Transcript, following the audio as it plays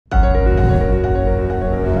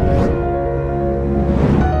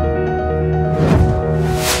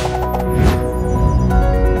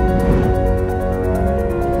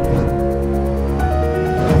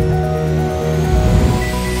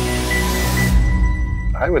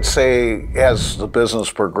I would say as the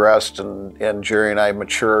business progressed and Jerry and I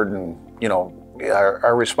matured, and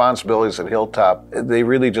our responsibilities at Hilltop, they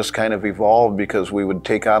really just kind of evolved because we would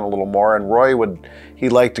take on a little more. And Roy he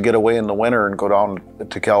liked to get away in the winter and go down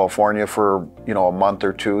to California for a month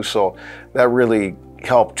or two. So that really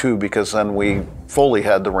helped too, because then we fully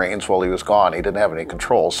had the reins while he was gone. He didn't have any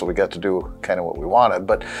control, so we got to do kind of what we wanted.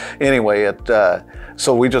 But anyway,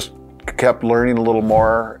 so we just kept learning a little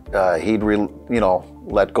more. He'd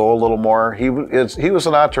let go a little more. He was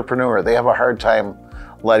an entrepreneur. They have a hard time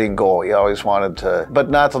letting go. He always wanted to,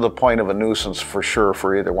 but not to the point of a nuisance for sure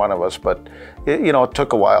for either one of us. But it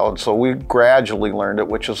took a while, and so we gradually learned it,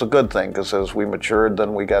 which is a good thing, because as we matured,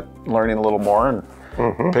 then we got learning a little more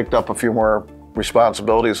and picked up a few more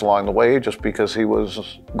responsibilities along the way, just because he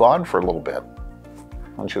was gone for a little bit.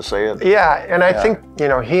 Don't you say it? Yeah, and I think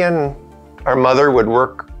he and our mother would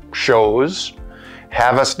work shows,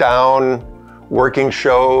 have us down working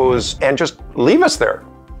shows, and just leave us there.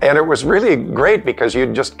 And it was really great because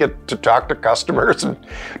you'd just get to talk to customers and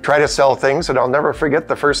try to sell things. And I'll never forget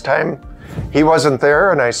the first time he wasn't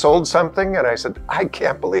there and I sold something, and I said, I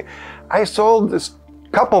can't believe I sold this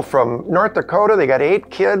couple from North Dakota. They got 8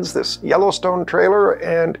 kids, this Yellowstone trailer,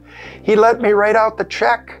 and he let me write out the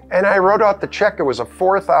check. And I wrote out the check. It was a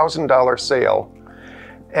 $4,000 sale.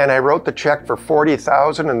 And I wrote the check for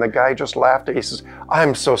 $40,000, and the guy just laughed. He says,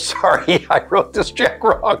 I'm so sorry, I wrote this check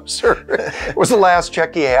wrong, sir. It was the last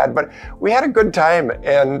check he had, but we had a good time.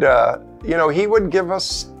 And he would give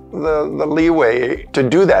us the leeway to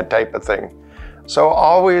do that type of thing. So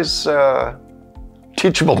always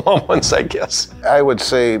teachable moments, I guess. I would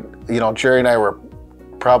say, Jerry and I were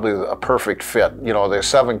probably a perfect fit. There's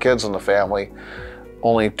 7 kids in the family.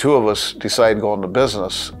 Only 2 of us decided to go into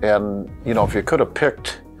business. And, if you could have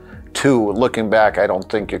picked 2, looking back, I don't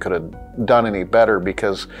think you could have done any better,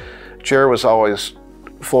 because Jerry was always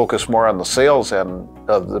focused more on the sales end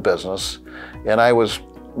of the business, and I was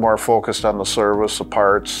more focused on the service, the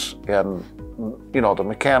parts, and, the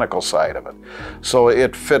mechanical side of it. So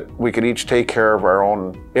it fit, we could each take care of our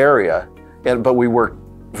own area, but we worked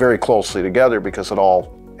very closely together because it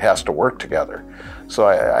all has to work together. So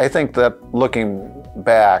I think that looking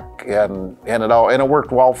back, and it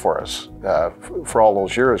worked well for us for all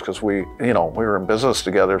those years, because we were in business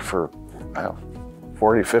together for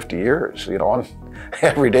 40, 50 years, and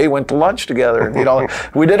every day went to lunch together, and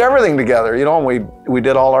we did everything together, and we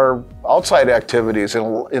did all our outside activities,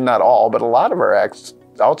 and not all, but a lot of our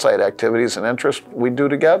outside activities and interests we do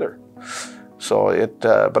together. So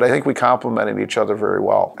but I think we complemented each other very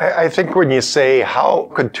well. I think when you say, how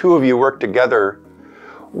could 2 of you work together?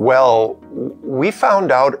 Well, we found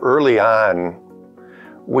out early on.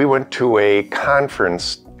 We went to a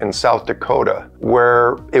conference in South Dakota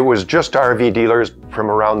where it was just RV dealers from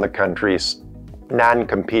around the country,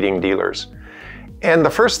 non-competing dealers. And the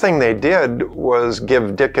first thing they did was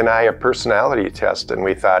give Dick and I a personality test, and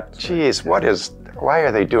we thought, geez, why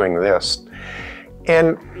are they doing this?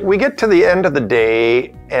 And we get to the end of the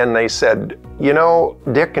day, and they said,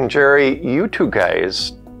 Dick and Jerry, you 2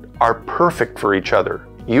 guys are perfect for each other.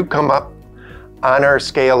 You come up on our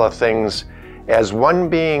scale of things as one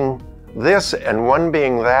being this and one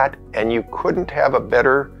being that, and you couldn't have a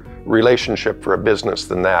better relationship for a business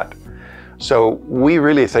than that. So we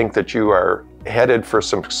really think that you are headed for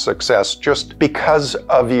some success just because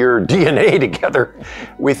of your DNA together.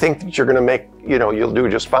 We think that you're going to make, you'll do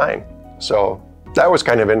just fine. So that was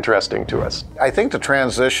kind of interesting to us. I think the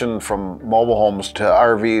transition from mobile homes to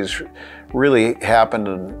RVs really happened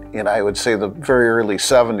in I would say the very early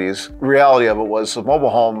 70s. The reality of it was the mobile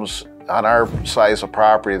homes on our size of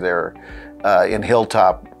property there in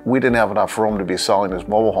Hilltop, we didn't have enough room to be selling as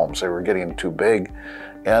mobile homes. They were getting too big.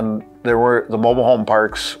 And the mobile home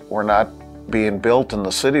parks were not being built in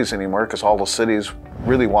the cities anymore, because all the cities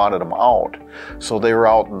really wanted them out. So they were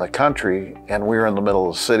out in the country, and we were in the middle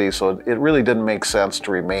of the city, so it really didn't make sense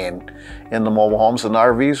to remain in the mobile homes. And the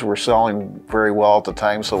RVs were selling very well at the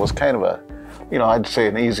time, so it was kind of I'd say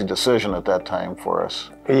an easy decision at that time for us.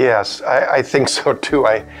 Yes, I think so too.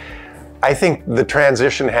 I think the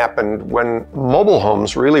transition happened when mobile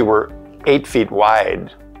homes really were 8 feet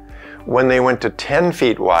wide. When they went to 10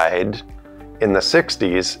 feet wide in the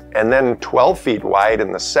 60s, and then 12 feet wide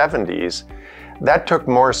in the 70s, that took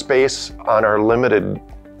more space on our limited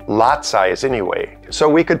lot size anyway. So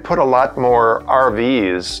we could put a lot more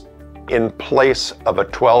RVs in place of a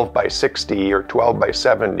 12 by 60 or 12 by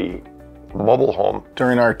 70 mobile home.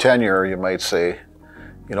 During our tenure, you might say,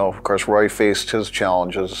 of course, Roy faced his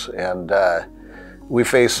challenges, and we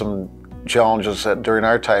faced some challenges that during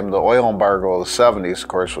our time. The oil embargo of the 70s, of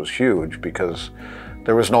course, was huge, because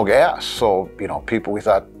there was no gas. So, you know, people, we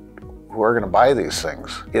thought, who are going to buy these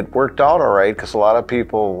things? It worked out all right because a lot of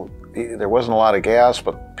people, there wasn't a lot of gas,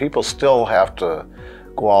 but people still have to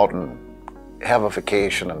go out and have a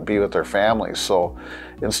vacation and be with their families. So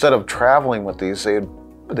instead of traveling with these,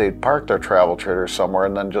 they'd park their travel trailer somewhere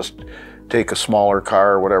and then just take a smaller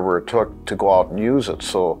car or whatever it took to go out and use it.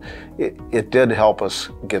 So it did help us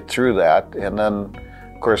get through that. And then,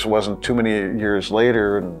 of course, it wasn't too many years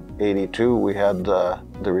later, in '82, we had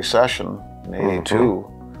the recession in '82.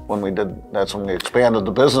 That's when we expanded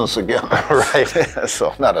the business again. Right.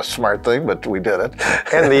 So not a smart thing, but we did it.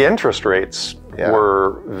 And the interest rates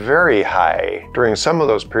were very high during some of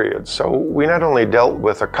those periods. So we not only dealt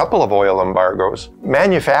with a couple of oil embargoes,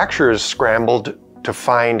 manufacturers scrambled to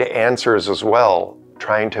find answers as well,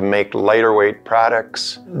 trying to make lighter weight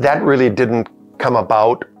products. That really didn't come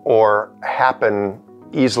about or happen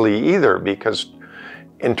easily either, because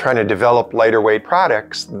in trying to develop lighter weight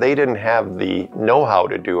products, they didn't have the know-how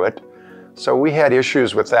to do it. So we had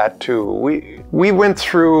issues with that too. We went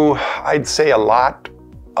through, I'd say, a lot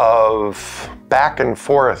of back and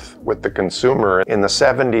forth with the consumer in the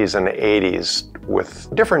 70s and 80s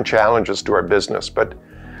with different challenges to our business. But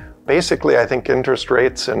basically, I think interest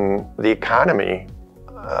rates and the economy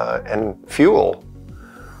and fuel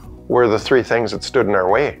were the three things that stood in our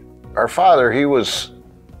way. Our father, he was,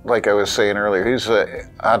 like I was saying earlier, he's an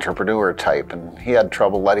entrepreneur type, and he had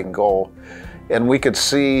trouble letting go. And we could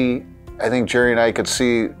see, I think Jerry and I could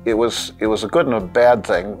see, it was a good and a bad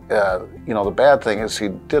thing. You know, the bad thing is he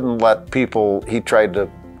didn't let people, he tried to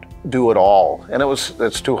do it all. And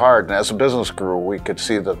it's too hard. And as the business grew, we could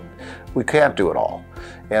see that we can't do it all.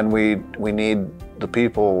 And we need the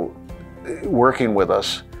people working with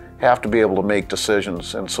us have to be able to make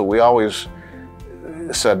decisions. And so we always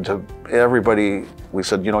said to everybody, we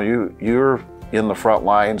said, you know, you're in the front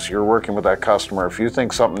lines, you're working with that customer. If you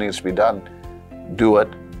think something needs to be done, do it.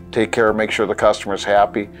 Take care, make sure the customer's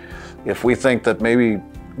happy. If we think that maybe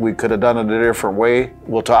we could have done it a different way,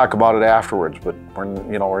 we'll talk about it afterwards, but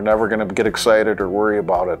we're never going to get excited or worry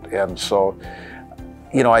about it. And so,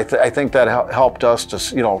 you know, I think that helped us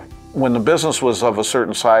to, you know, when the business was of a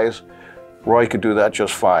certain size, Roy could do that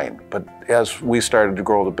just fine. But as we started to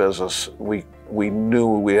grow the business, we knew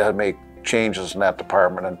we had to make changes in that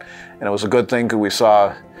department, and it was a good thing because we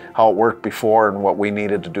saw how it worked before and what we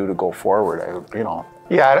needed to do to go forward. You know.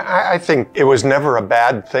 Yeah, I think it was never a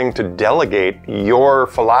bad thing to delegate your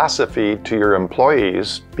philosophy to your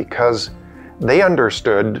employees, because they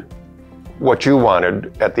understood what you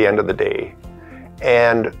wanted at the end of the day,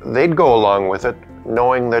 and they'd go along with it,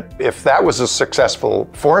 knowing that if that was a successful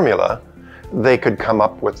formula, they could come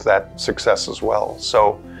up with that success as well.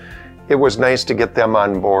 So it was nice to get them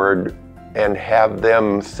on board and have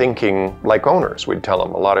them thinking like owners. We'd tell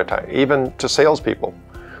them a lot of times, even to salespeople,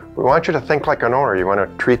 we want you to think like an owner. You want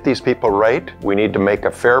to treat these people right. We need to make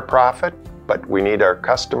a fair profit, but we need our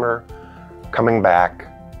customer coming back,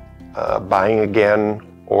 buying again,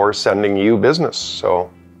 or sending you business.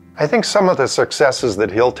 So I think some of the successes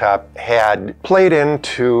that Hilltop had played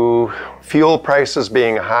into fuel prices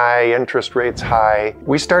being high, interest rates high.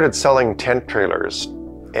 We started selling tent trailers,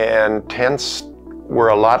 and tents were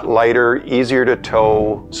a lot lighter, easier to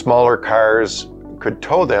tow. Smaller cars could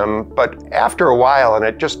tow them, but after a while, and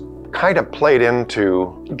it just kind of played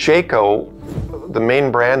into Jayco, the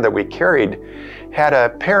main brand that we carried, had a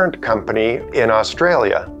parent company in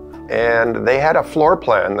Australia, and they had a floor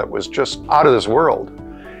plan that was just out of this world.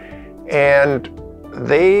 And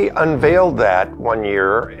they unveiled that one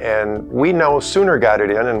year, and we no sooner got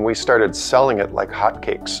it in and we started selling it like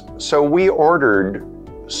hotcakes. So we ordered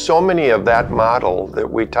so many of that model that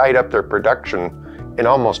we tied up their production in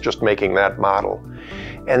almost just making that model.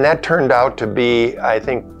 And that turned out to be, I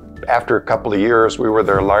think, after a couple of years, we were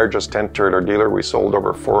their largest tent trailer dealer. We sold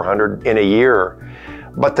over 400 in a year.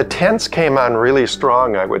 But the tents came on really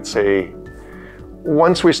strong, I would say.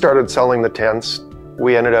 Once we started selling the tents,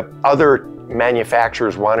 we ended up, other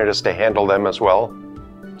manufacturers wanted us to handle them as well.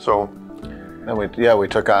 So, and we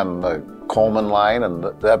took on the Coleman line, and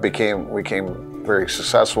that became very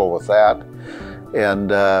successful with that.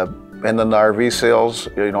 And then the RV sales,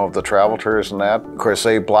 you know, of the travel tours and that, of course,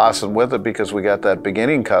 they blossomed with it because we got that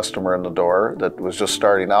beginning customer in the door that was just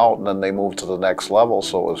starting out, and then they moved to the next level.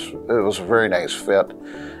 So it was a very nice fit.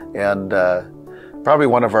 And probably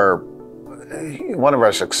one of our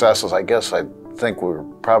successes, I guess I think we're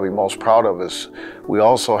probably most proud of, is we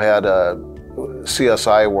also had a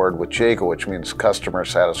CSI award with Jayco, which means Customer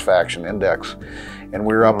Satisfaction Index. And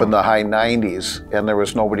we were up in the high 90s, and there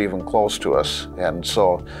was nobody even close to us. And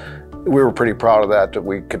so we were pretty proud of that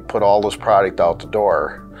we could put all this product out the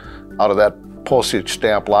door, out of that postage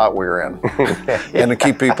stamp lot we were in, and to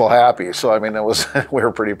keep people happy. So I mean, it was we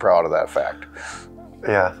were pretty proud of that fact.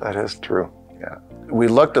 Yeah, that is true. Yeah, we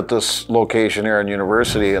looked at this location here in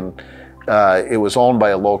University, and it was owned by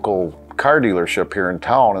a local car dealership here in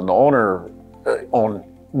town, and the owner owned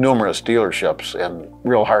numerous dealerships, and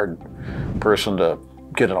real hard person to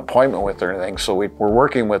get an appointment with or anything. So we were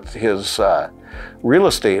working with his real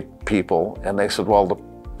estate people, and they said, well, the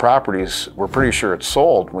properties, we're pretty sure it's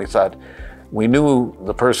sold. And we thought, we knew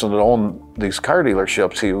the person that owned these car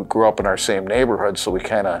dealerships. He grew up in our same neighborhood, so we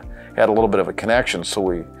kind of had a little bit of a connection. So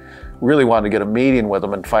we really wanted to get a meeting with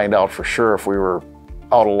him and find out for sure if we were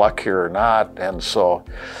out of luck here or not. And so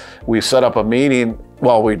we set up a meeting.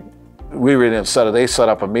 Well, they set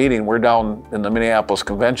up a meeting. We're down in the Minneapolis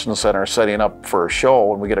Convention Center setting up for a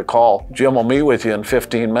show, and we get a call. Jim will meet with you in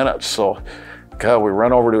 15 minutes. So, God, we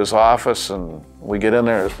run over to his office, and we get in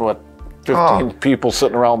there. There's what, 15 people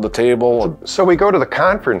sitting around the table. So we go to the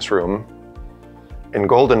conference room in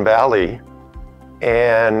Golden Valley,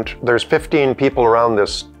 and there's 15 people around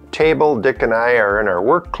this table. Dick and I are in our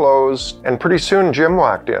work clothes, and pretty soon Jim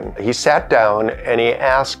walked in. He sat down and he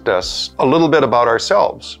asked us a little bit about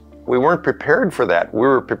ourselves. We weren't prepared for that. We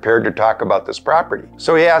were prepared to talk about this property.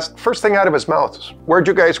 So he asked, first thing out of his mouth, where'd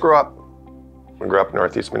you guys grow up? We grew up in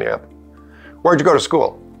Northeast Minneapolis. Where'd you go to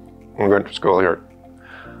school? We went to school here.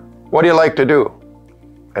 What do you like to do?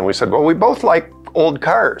 And we said, well, we both like old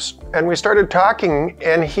cars. And we started talking,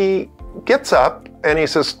 and he gets up and he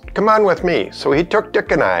says, come on with me. So he took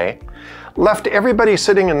Dick and I, left everybody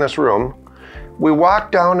sitting in this room. We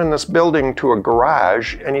walked down in this building to a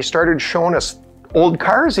garage, and he started showing us old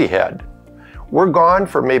cars he had. We're gone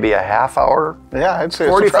for maybe a half hour. Yeah, I'd say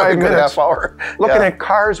 45 minutes, half hour. Looking at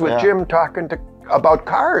cars with Jim talking about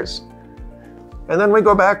cars. And then we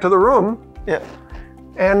go back to the room. Yeah.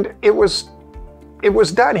 And it was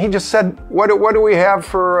done. He just said, what do we have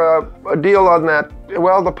for a deal on that?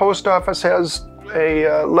 Well, the post office has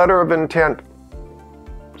a letter of intent.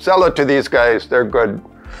 Sell it to these guys. They're good.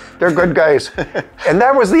 They're good guys. And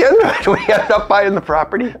that was the end of it. We ended up buying the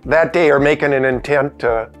property that day, or making an intent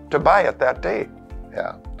to buy it that day.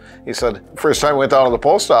 Yeah. He said, first time we went down to the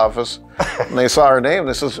post office and they saw our name,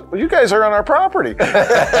 they says, well, you guys are on our property.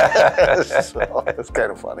 So it's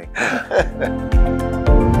kind of funny.